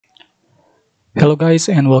Hello guys,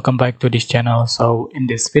 and welcome back to this channel. So in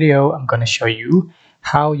this video I'm gonna show you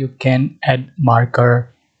how you can add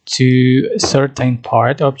marker to a certain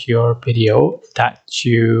part of your video that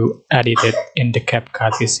you edited in the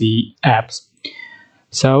CapCut PC apps.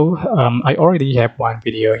 So I already have one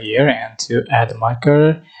video here, and to add a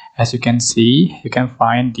marker, as you can see, you can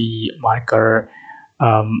find the marker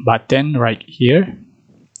button right here.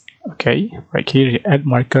 Okay, right here, add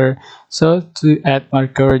marker. So to add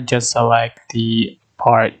marker, just select the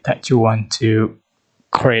part that you want to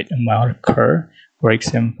create a marker. For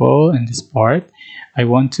example, in this part I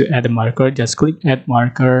want to add a marker. Just click add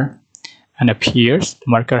marker, and appears the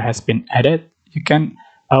marker has been added. You can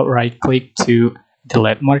right click to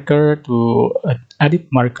delete marker, to edit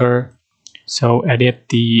marker. So edit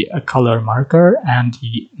the color marker and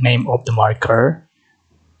the name of the marker.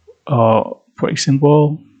 For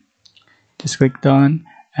example, just click done,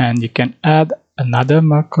 and you can add another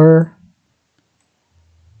marker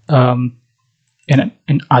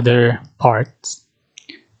in other parts.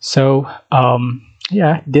 So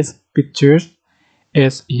yeah, this picture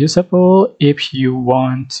is useful if you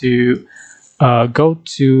want to go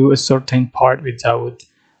to a certain part without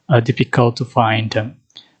difficult to find them.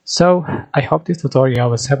 So I hope this tutorial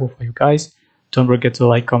was helpful for you guys. Don't forget to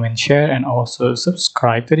like, comment, share, and also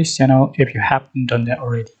subscribe to this channel if you haven't done that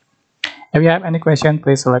already. If you have any question,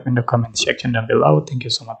 please select in the comment section down below. Thank you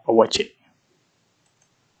so much for watching.